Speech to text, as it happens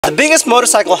The biggest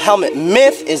motorcycle helmet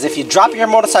myth is if you drop your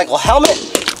motorcycle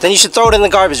helmet, then you should throw it in the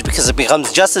garbage because it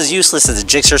becomes just as useless as a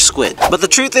Gixxer squid. But the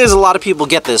truth is, a lot of people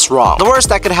get this wrong. The worst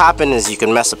that could happen is you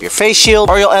can mess up your face shield,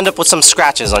 or you'll end up with some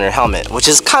scratches on your helmet, which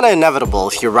is kind of inevitable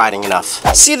if you're riding enough.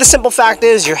 See, the simple fact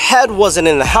is, your head wasn't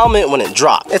in the helmet when it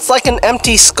dropped. It's like an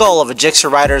empty skull of a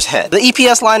Gixxer rider's head. The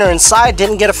EPS liner inside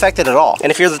didn't get affected at all.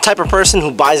 And if you're the type of person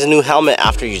who buys a new helmet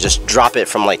after you just drop it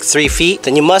from like 3 feet,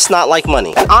 then you must not like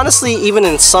money. And honestly, even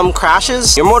in some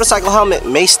crashes, your motorcycle helmet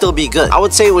may still be good. I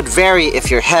would say it would vary if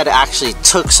your head actually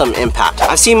took some impact.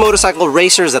 I've seen motorcycle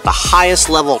racers at the highest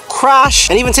level crash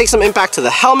and even take some impact to the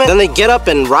helmet, then they get up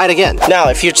and ride again. Now,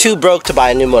 if you're too broke to buy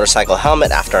a new motorcycle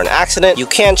helmet after an accident, you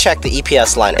can check the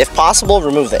EPS liner. If possible,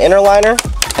 remove the inner liner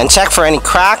and check for any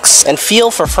cracks and feel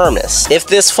for firmness. If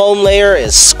this foam layer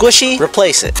is squishy,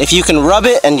 replace it. If you can rub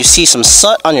it and you see some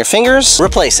soot on your fingers,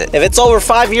 replace it. If it's over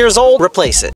 5 years old, replace it.